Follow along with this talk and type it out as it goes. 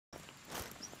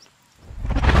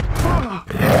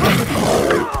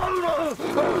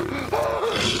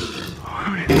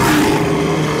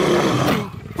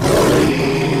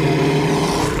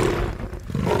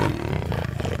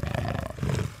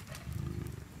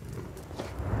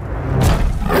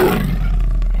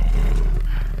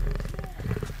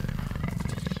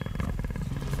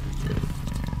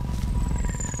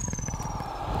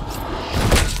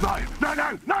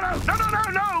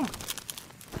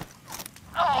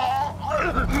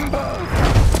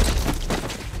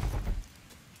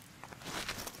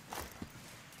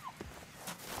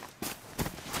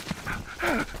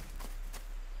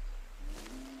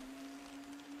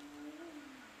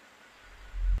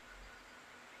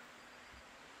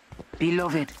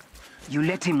Beloved, you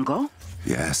let him go?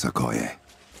 Yes, Okoye.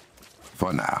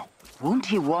 For now. Won't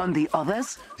he warn the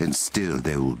others? And still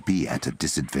they will be at a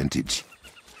disadvantage.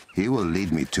 He will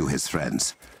lead me to his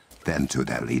friends, then to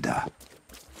their leader,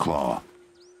 Claw.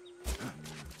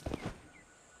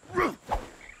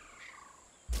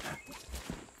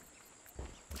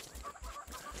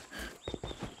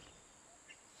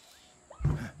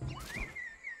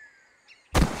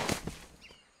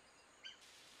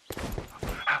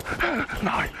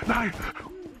 Nej!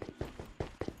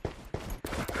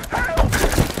 Help!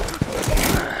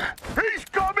 He's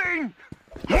coming!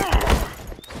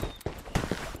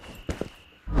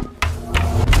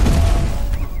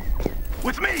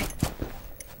 With me!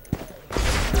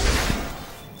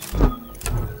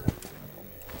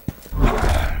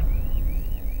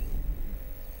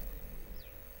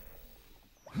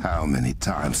 How many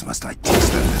times must I teach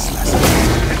them this lesson?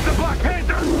 It's the Black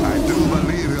Panther! I do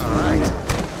believe you're right.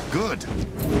 Good.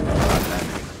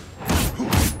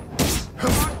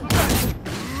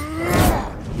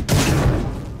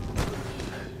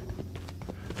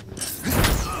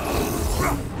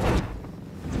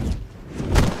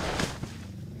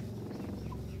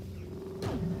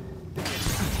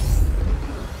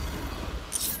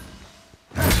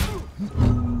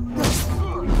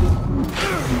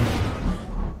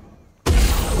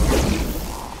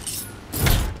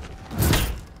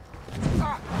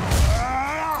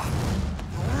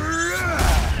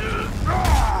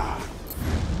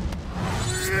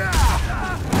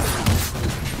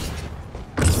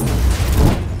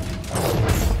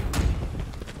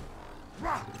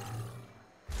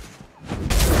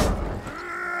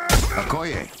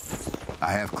 Okoye,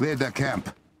 I have cleared the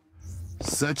camp.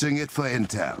 Searching it for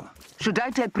intel. Should I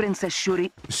tell Princess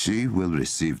Shuri? She will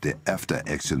receive the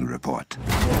after-action report.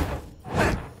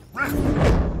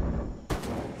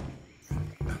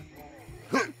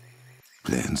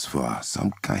 Plans for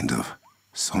some kind of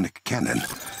sonic cannon.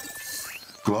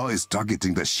 Claw is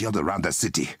targeting the shield around the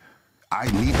city. I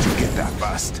need to get that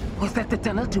first. Was that the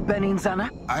tunnel to Benin Zana?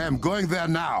 I am going there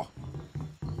now.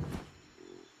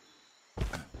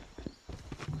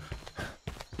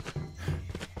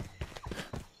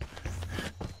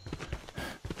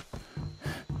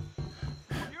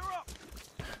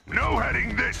 No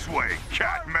heading this way,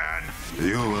 Catman!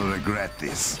 You will regret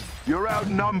this. You're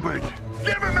outnumbered.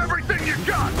 Give him everything you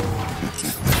got!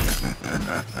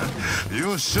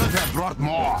 You should have brought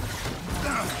more.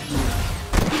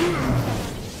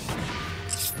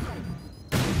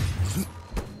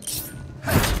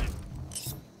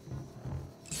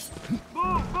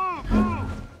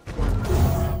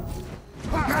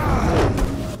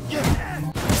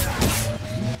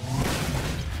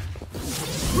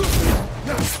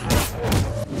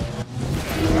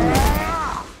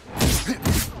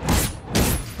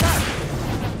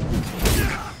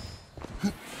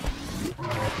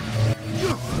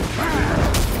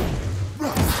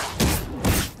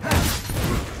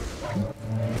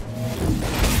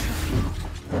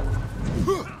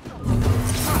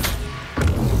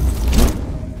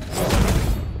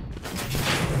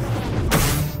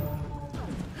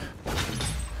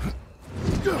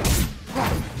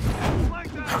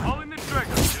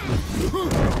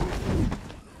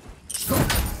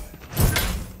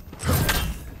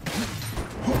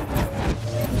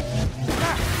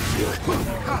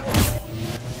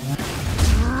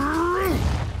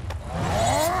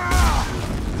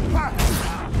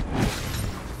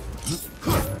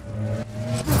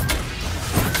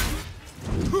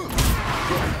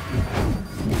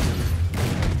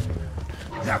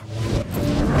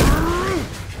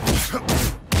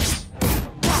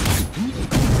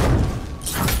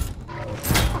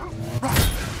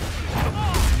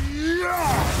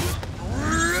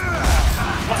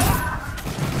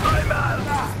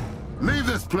 Leave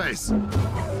this place!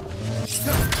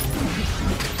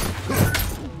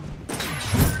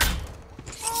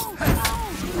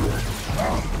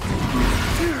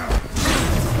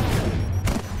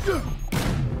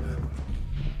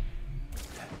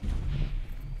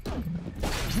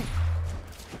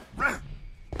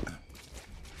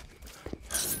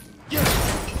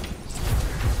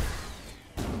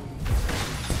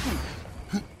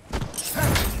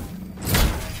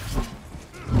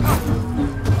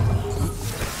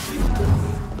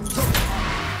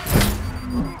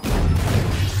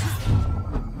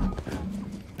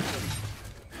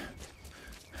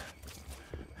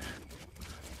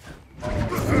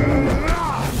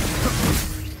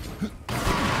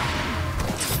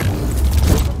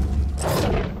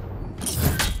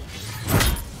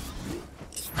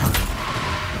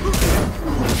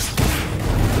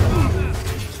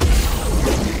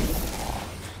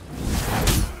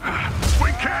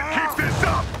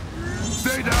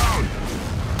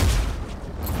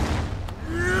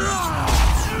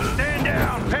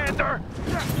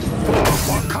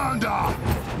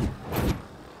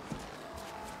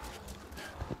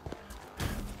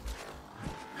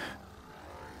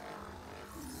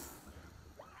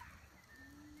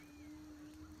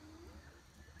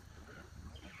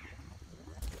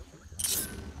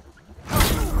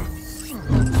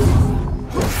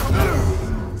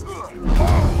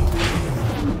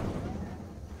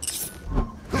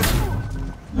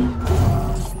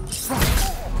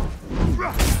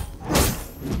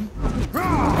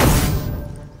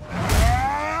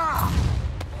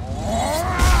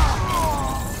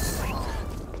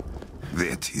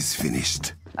 is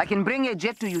finished. I can bring a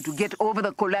jet to you to get over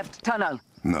the collapsed tunnel.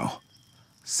 No.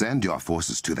 Send your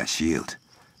forces to the shield.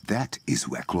 That is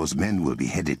where Claw's men will be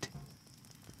headed.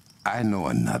 I know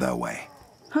another way.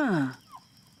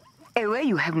 A way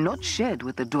you have not shared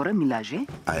with the Dora Milaje?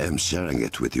 I am sharing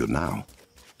it with you now.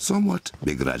 Somewhat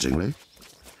begrudgingly.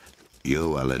 You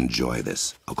will enjoy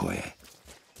this, Okoye.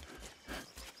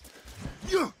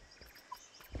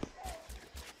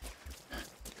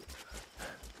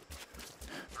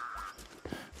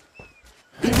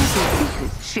 Is it a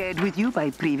secret shared with you by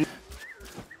previous...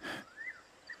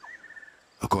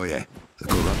 Okoye, the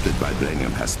corrupted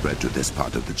vibranium has spread to this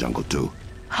part of the jungle too.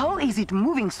 How is it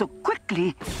moving so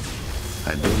quickly?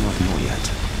 I do not know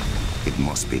yet. It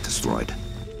must be destroyed.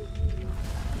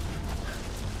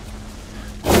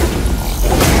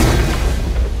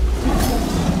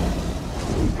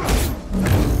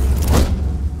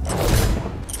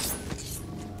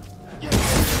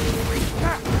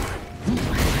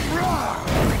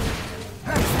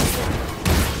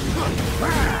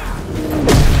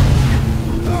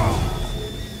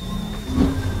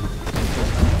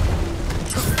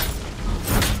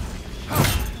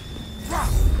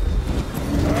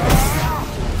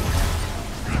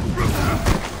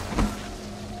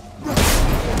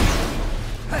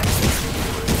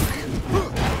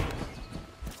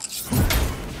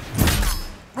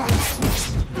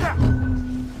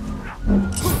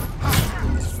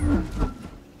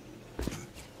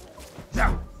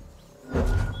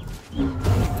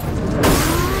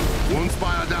 One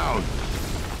spire down.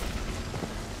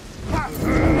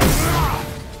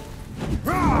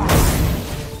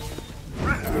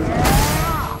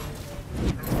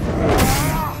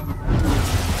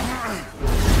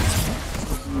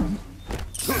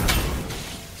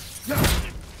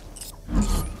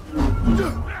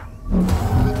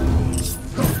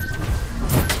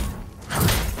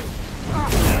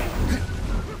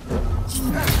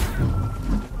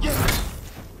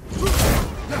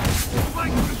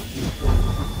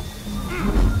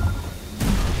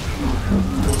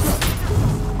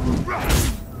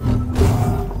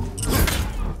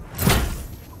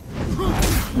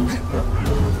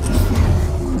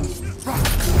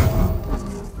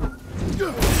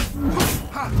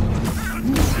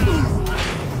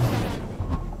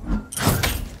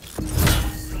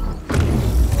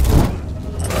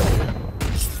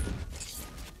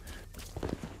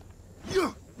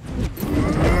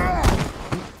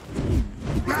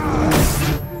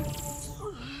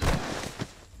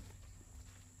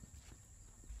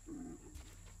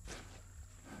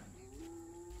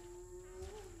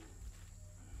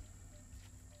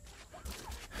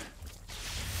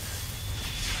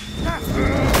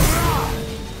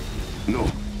 No.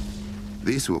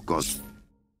 This will cause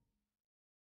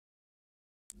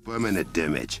permanent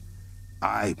damage.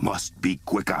 I must be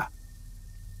quicker.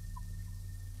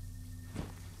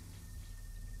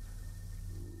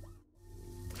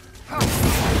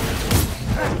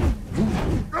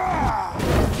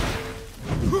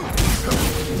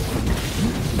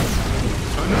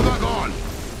 Another gone.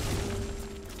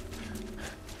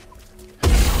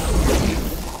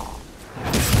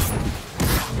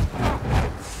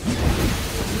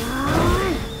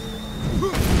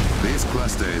 This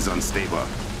cluster is unstable.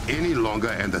 Any longer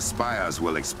and the spires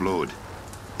will explode.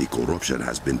 The corruption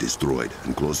has been destroyed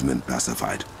and Claw's men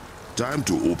pacified. Time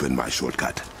to open my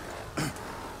shortcut.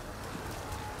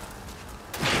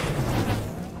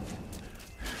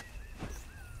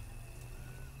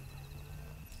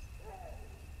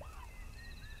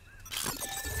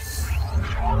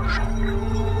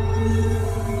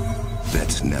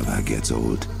 That never gets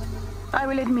old. I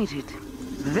will admit it.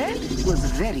 That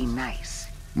was very nice.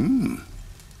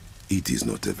 It is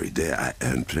not every day I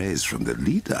earn praise from the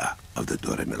leader of the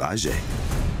Dora Milaje.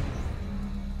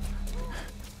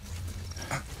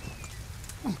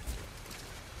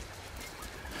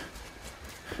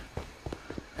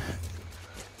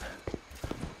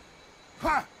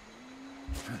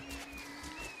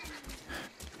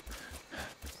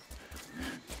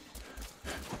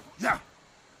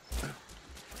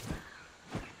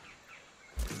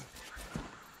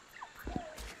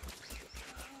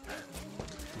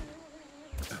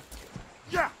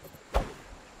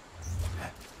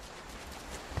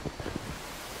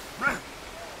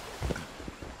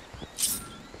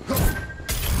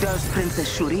 Does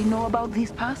Princess Shuri know about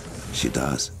these paths? She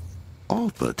does. All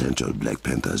potential Black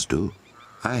Panthers do.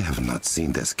 I have not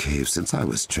seen this cave since I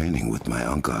was training with my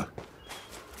uncle.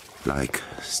 Like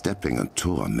stepping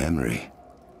into a memory.